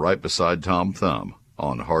 which is right beside Tom Thumb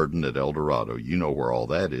on Hardin at El Dorado. You know where all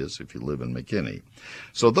that is if you live in McKinney.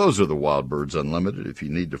 So those are the Wild Birds Unlimited. If you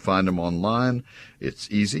need to find them online, it's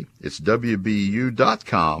easy. It's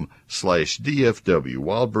WBU.com/DFW.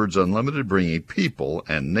 Wild Birds Unlimited, bringing people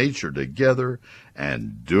and nature together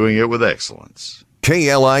and doing it with excellence.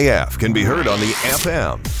 KLIF can be heard on the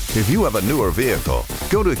FM. If you have a newer vehicle,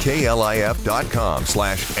 go to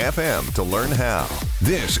KLIF.com/FM to learn how.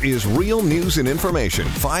 This is Real News and Information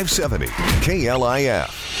 570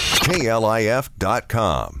 KLIF.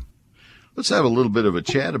 KLIF.com. let's have a little bit of a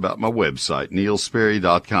chat about my website,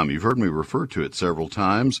 neilsperry.com. You've heard me refer to it several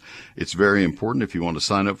times. It's very important if you want to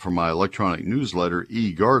sign up for my electronic newsletter,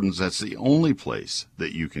 eGardens. That's the only place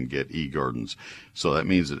that you can get eGardens. So that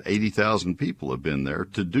means that 80,000 people have been there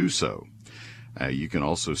to do so. You can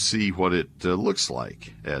also see what it looks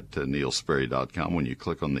like at neilsperry.com. When you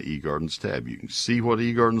click on the eGardens tab, you can see what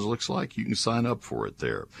eGardens looks like. You can sign up for it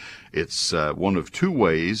there. It's one of two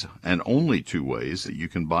ways, and only two ways, that you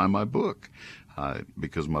can buy my book.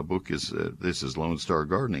 Because my book is, This is Lone Star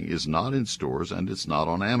Gardening, is not in stores and it's not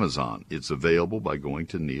on Amazon. It's available by going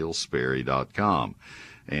to neilsperry.com.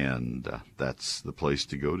 And that's the place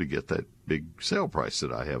to go to get that big sale price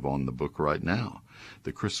that I have on the book right now,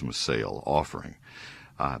 the Christmas sale offering.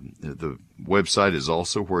 The website is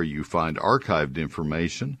also where you find archived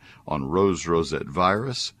information on rose rosette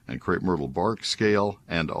virus and crepe myrtle bark scale,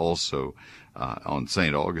 and also on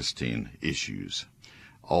St. Augustine issues.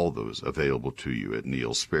 All those available to you at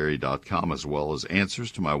neilsperry.com, as well as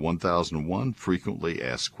answers to my 1001 frequently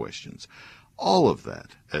asked questions. All of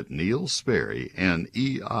that at Neil Sperry,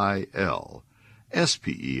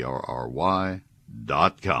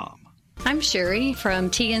 NeilSperry.com. I'm Sherry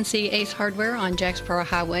from TNC Ace Hardware on Jacksboro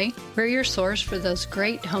Highway. We're your source for those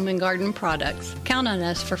great home and garden products. Count on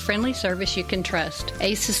us for friendly service you can trust.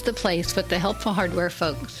 Ace is the place with the helpful hardware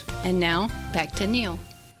folks. And now, back to Neil.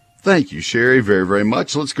 Thank you, Sherry, very, very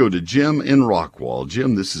much. Let's go to Jim in Rockwall.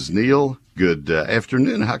 Jim, this is Neil. Good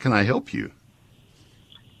afternoon. How can I help you?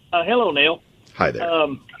 Hello, Neil. Hi there.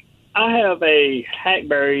 I have a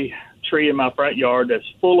hackberry tree in my front yard that's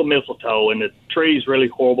full of mistletoe, and the tree's really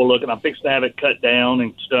horrible looking. I'm fixing to have it cut down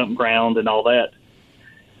and stump ground and all that.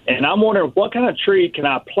 And I'm wondering, what kind of tree can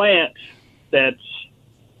I plant that's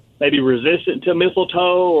maybe resistant to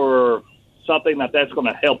mistletoe or something that's going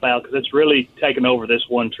to help out, because it's really taken over this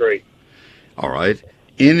one tree. All right.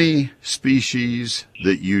 Any species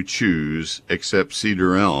that you choose except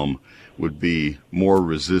cedar elm would be more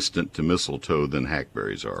resistant to mistletoe than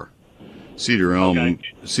hackberries are. Cedar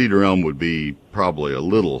elm would be probably a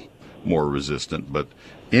little more resistant, but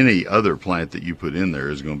any other plant that you put in there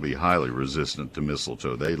is going to be highly resistant to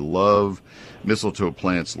mistletoe. Mistletoe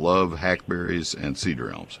plants love hackberries and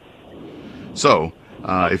cedar elms. So,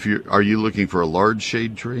 are you looking for a large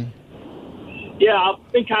shade tree? Yeah,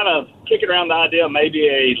 I've been kind of kicking around the idea of maybe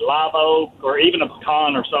a live oak or even a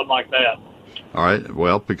pecan or something like that. All right.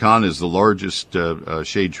 Well, pecan is the largest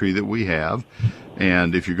shade tree that we have.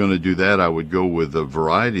 And if you're going to do that, I would go with a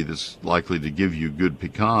variety that's likely to give you good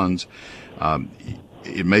pecans.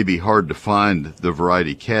 It may be hard to find the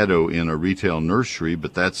variety Caddo in a retail nursery,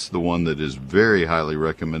 but that's the one that is very highly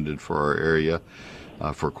recommended for our area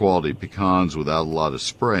for quality pecans without a lot of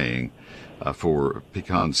spraying for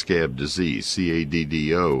pecan scab disease,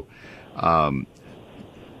 CADDO.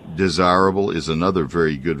 Desirable is another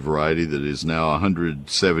very good variety that is now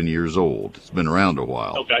 107 years old. It's been around a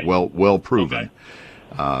while. Okay. Well proven.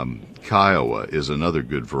 Okay. Kiowa is another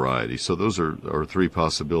good variety. So those are three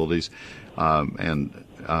possibilities. And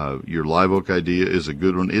your live oak idea is a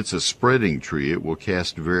good one. It's a spreading tree. It will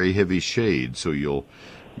cast very heavy shade, so you'll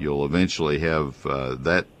eventually have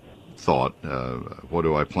that thought, what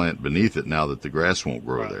do I plant beneath it now that the grass won't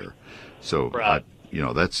grow there? So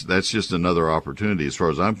that's just another opportunity as far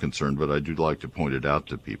as I'm concerned, but I do like to point it out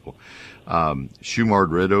to people.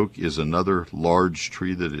 Shumard red oak is another large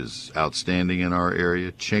tree that is outstanding in our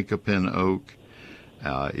area. Chinkapin oak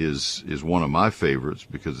is one of my favorites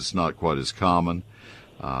because it's not quite as common,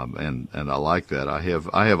 and I like that. I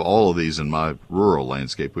have all of these in my rural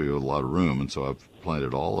landscape. We have a lot of room, and so I've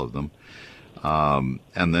planted all of them.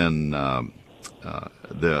 And then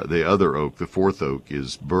the other oak, the fourth oak,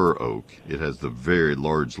 is bur oak. It has the very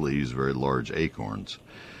large leaves, very large acorns.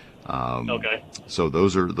 Okay. So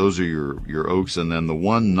those are your oaks, and then the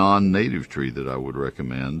one non-native tree that I would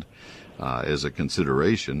recommend as a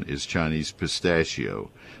consideration is Chinese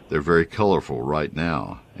pistachio. They're very colorful right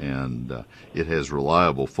now, and it has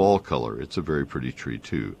reliable fall color. It's a very pretty tree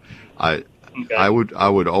too. I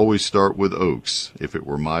would always start with oaks. If it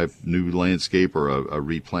were my new landscape or a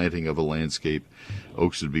replanting of a landscape,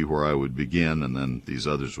 oaks would be where I would begin, and then these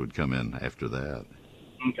others would come in after that.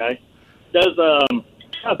 Okay.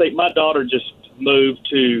 I think my daughter just moved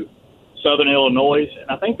to southern Illinois,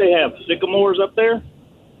 and I think they have sycamores up there.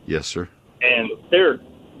 Yes, sir. And they're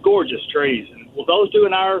gorgeous trees. And will those do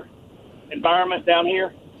in our environment down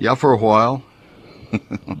here? Yeah, for a while.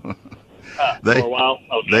 For a while?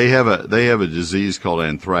 Okay. They have a disease called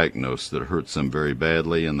anthracnose that hurts them very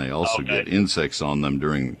badly, and they also get insects on them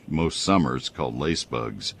during most summers called lace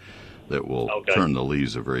bugs that will turn the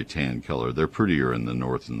leaves a very tan color. They're prettier in the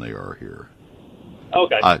north than they are here.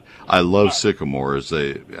 Okay. I love sycamores.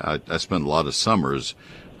 I spent a lot of summers.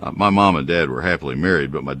 My mom and dad were happily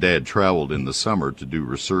married, but my dad traveled in the summer to do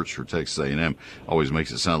research for Texas A&M. Always makes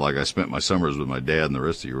it sound like I spent my summers with my dad and the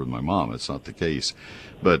rest of the year with my mom. It's not the case.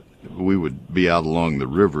 But we would be out along the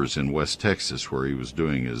rivers in West Texas where he was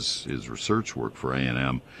doing his research work for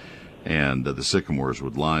A&M, and the sycamores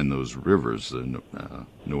would line those rivers, the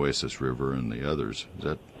Nueces River and the others. Is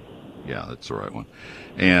that? Yeah, that's the right one.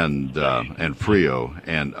 And Frio.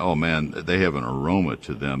 And, oh, man, they have an aroma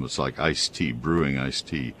to them. It's like iced tea, brewing iced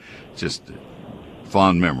tea. Just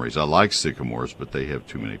fond memories. I like sycamores, but they have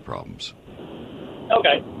too many problems.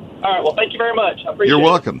 Okay. All right. Well, thank you very much. I appreciate it. You're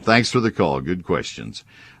welcome. Thanks for the call. Good questions.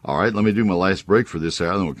 All right, let me do my last break for this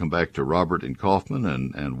hour, then we'll come back to Robert in Kaufman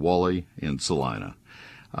and Wally in Salina.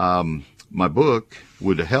 My book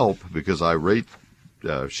would help because I rate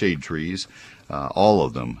shade trees, all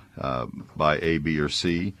of them, by A, B, or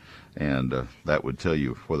C, and that would tell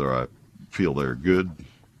you whether I feel they're good,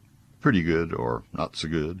 pretty good, or not so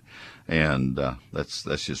good. And that's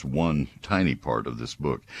just one tiny part of this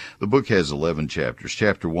book. The book has 11 chapters.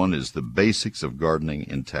 Chapter 1 is the basics of gardening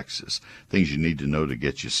in Texas, things you need to know to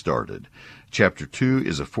get you started. Chapter 2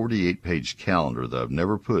 is a 48-page calendar that I've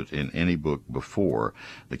never put in any book before.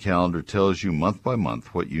 The calendar tells you month by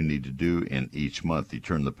month what you need to do in each month. You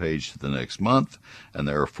turn the page to the next month, and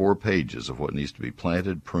there are 4 pages of what needs to be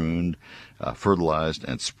planted, pruned, fertilized,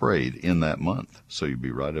 and sprayed in that month. So you'll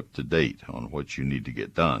be right up to date on what you need to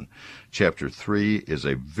get done. Chapter 3 is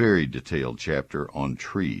a very detailed chapter on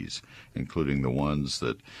trees, including the ones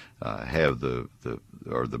that have the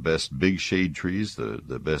best big shade trees,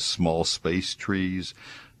 the best small space trees,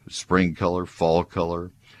 spring color, fall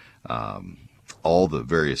color, all the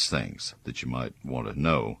various things that you might want to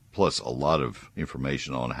know, plus a lot of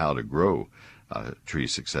information on how to grow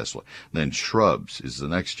trees successfully. Then shrubs is the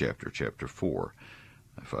next chapter, chapter 4,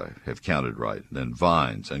 if I have counted right. Then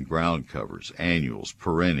vines and ground covers, annuals,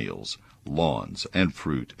 perennials, lawns, and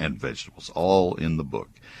fruit and vegetables, all in the book.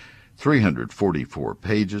 344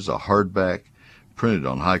 pages, a hardback, printed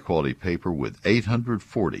on high-quality paper with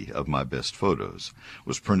 840 of my best photos. It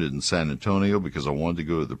was printed in San Antonio because I wanted to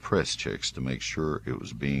go to the press checks to make sure it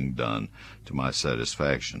was being done to my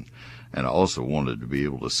satisfaction. And I also wanted to be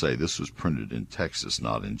able to say this was printed in Texas,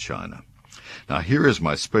 not in China. Now, here is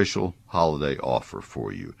my special holiday offer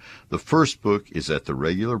for you. The first book is at the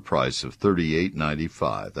regular price of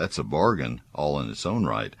 $38.95. That's a bargain all in its own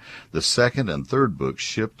right. The second and third books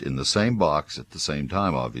shipped in the same box at the same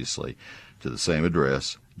time, obviously, to the same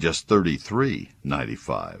address, just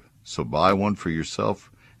 $33.95. So buy one for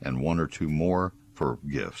yourself and 1 or 2 more for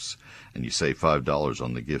gifts, and you save $5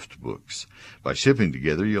 on the gift books. By shipping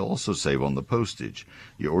together, you'll also save on the postage.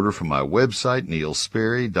 You order from my website,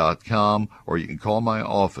 neilsperry.com, or you can call my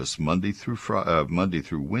office Monday through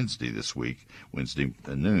Wednesday this week, Wednesday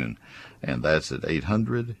at noon, and that's at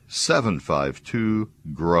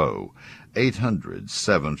 800-752-GROW.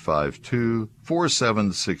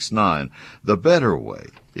 800-752-4769. The better way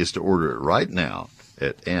is to order it right now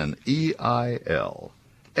at neilsperry.com.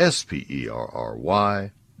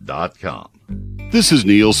 This is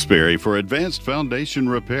Neil Sperry for Advanced Foundation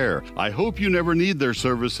Repair. I hope you never need their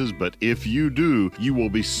services, but if you do, you will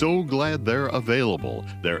be so glad they're available.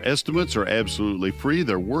 Their estimates are absolutely free.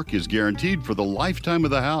 Their work is guaranteed for the lifetime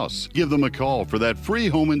of the house. Give them a call for that free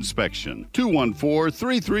home inspection.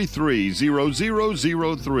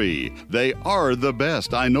 214-333-0003. They are the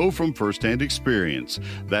best, I know from firsthand experience.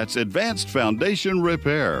 That's Advanced Foundation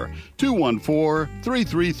Repair.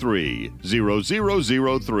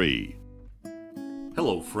 214-333-0003.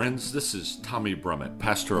 Hello, friends. This is Tommy Brummett,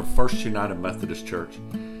 pastor of First United Methodist Church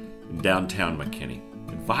in downtown McKinney,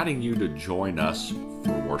 inviting you to join us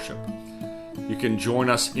for worship. You can join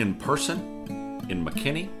us in person in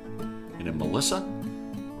McKinney and in Melissa,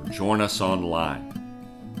 or join us online.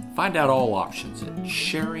 Find out all options at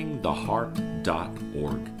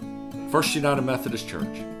sharingtheheart.org. First United Methodist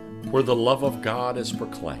Church, where the love of God is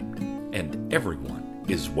proclaimed and everyone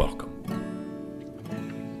is welcome.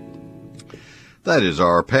 That is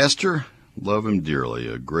our pastor. Love him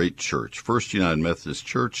dearly. A great church. First United Methodist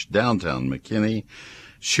Church, downtown McKinney,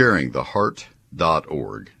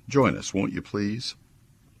 sharingtheheart.org. Join us, won't you please?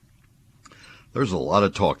 There's a lot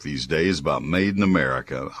of talk these days about Made in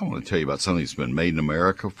America. I want to tell you about something that's been made in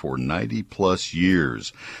America for 90-plus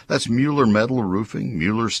years. That's Mueller Metal Roofing,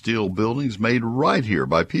 Mueller Steel Buildings, made right here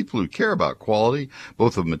by people who care about quality,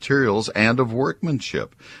 both of materials and of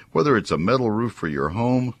workmanship. Whether it's a metal roof for your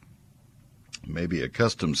home, maybe a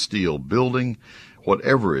custom steel building,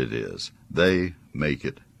 whatever it is, they make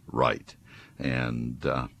it right. And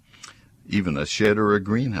even a shed or a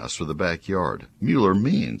greenhouse for the backyard. Mueller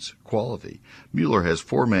means quality. Mueller has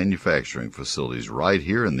 4 manufacturing facilities right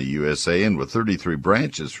here in the USA, and with 33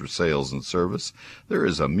 branches for sales and service, there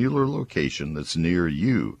is a Mueller location that's near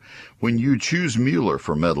you. When you choose Mueller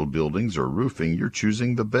for metal buildings or roofing, you're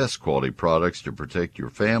choosing the best quality products to protect your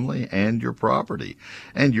family and your property.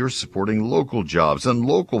 And you're supporting local jobs and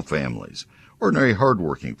local families. Ordinary,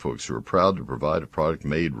 hardworking folks who are proud to provide a product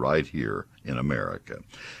made right here in America.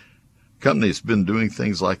 Company's been doing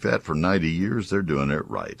things like that for 90 years. They're doing it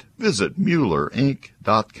right. Visit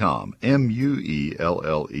MuellerInc.com,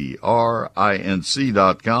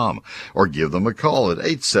 MuellerInc.com, or give them a call at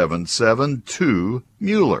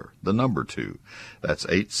 877-2-MUELLER, the number 2. That's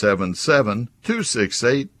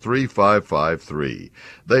 877-268-3553.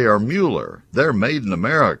 They are Mueller. They're made in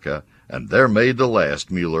America, and they're made to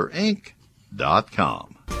last.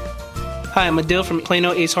 MuellerInc.com. Hi, I'm Adele from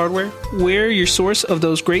Plano Ace Hardware. We're your source of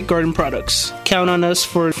those great garden products. Count on us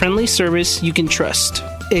for friendly service you can trust.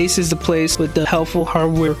 Ace is the place with the helpful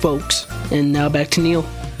hardware folks. And now back to Neil.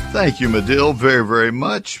 Thank you, Medill, very, very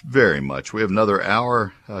much, very much. We have another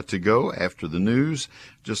hour to go after the news.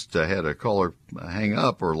 Just had a caller hang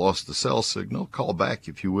up or lost the cell signal. Call back,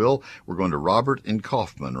 if you will. We're going to Robert in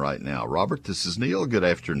Kaufman right now. Robert, this is Neil. Good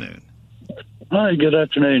afternoon. Hi, good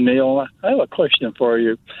afternoon, Neil. I have a question for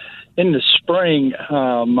you. In the spring,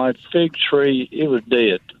 my fig tree, it was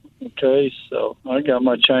dead. Okay, so I got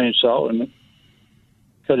my chainsaw and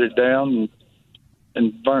cut it down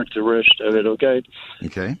and burnt the rest of it, okay?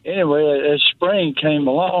 Okay. Anyway, as spring came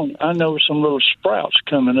along, I noticed some little sprouts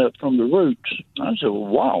coming up from the roots. I said,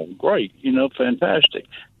 wow, great, fantastic.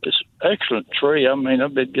 It's an excellent tree. I mean,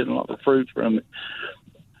 I've been getting a lot of fruit from it.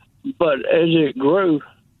 But as it grew,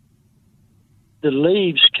 the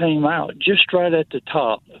leaves came out just right at the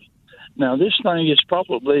top. Now, this thing is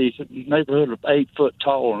probably neighborhood of 8 foot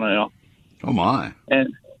tall now. Oh, my.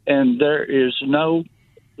 And there is no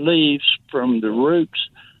leaves from the roots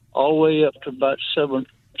all the way up to about 6 or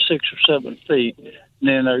 7 feet. And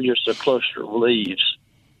then there's just a cluster of leaves.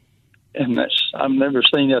 And I've never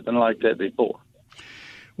seen nothing like that before.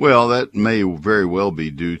 Well, that may very well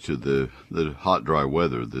be due to the hot, dry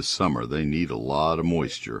weather this summer. They need a lot of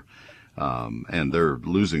moisture. And they're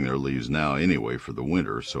losing their leaves now anyway for the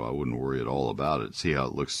winter, so I wouldn't worry at all about it. See how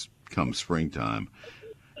it looks come springtime.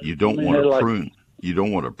 You don't want to prune. You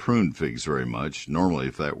don't want to prune figs very much. Normally,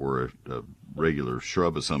 if that were a regular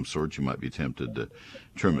shrub of some sort, you might be tempted to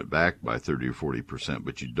trim it back by 30 or 40%,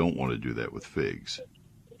 but you don't want to do that with figs.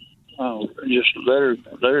 Oh, just let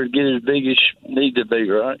her get as big as she need to be,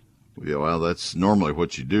 right? Yeah, well, that's normally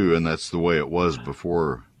what you do, and that's the way it was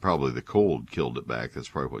before. Probably the cold killed it back. That's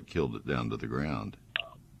probably what killed it down to the ground.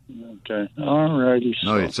 Okay. All righty.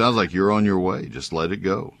 No, it sounds like you're on your way. Just let it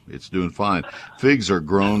go. It's doing fine. Figs are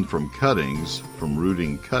grown from cuttings, from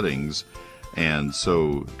rooting cuttings, and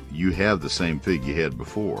so you have the same fig you had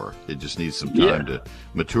before. It just needs some time to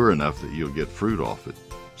mature enough that you'll get fruit off it.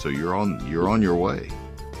 So you're on your way.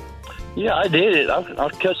 Yeah, I did it. I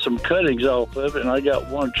cut some cuttings off of it, and I got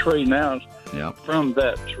one tree now. Yep. From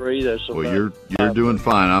that tree, that's well. You're doing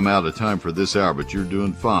fine. I'm out of time for this hour, but you're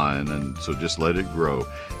doing fine, and so just let it grow.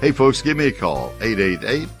 Hey, folks, give me a call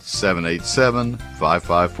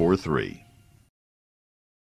 888-787-5543.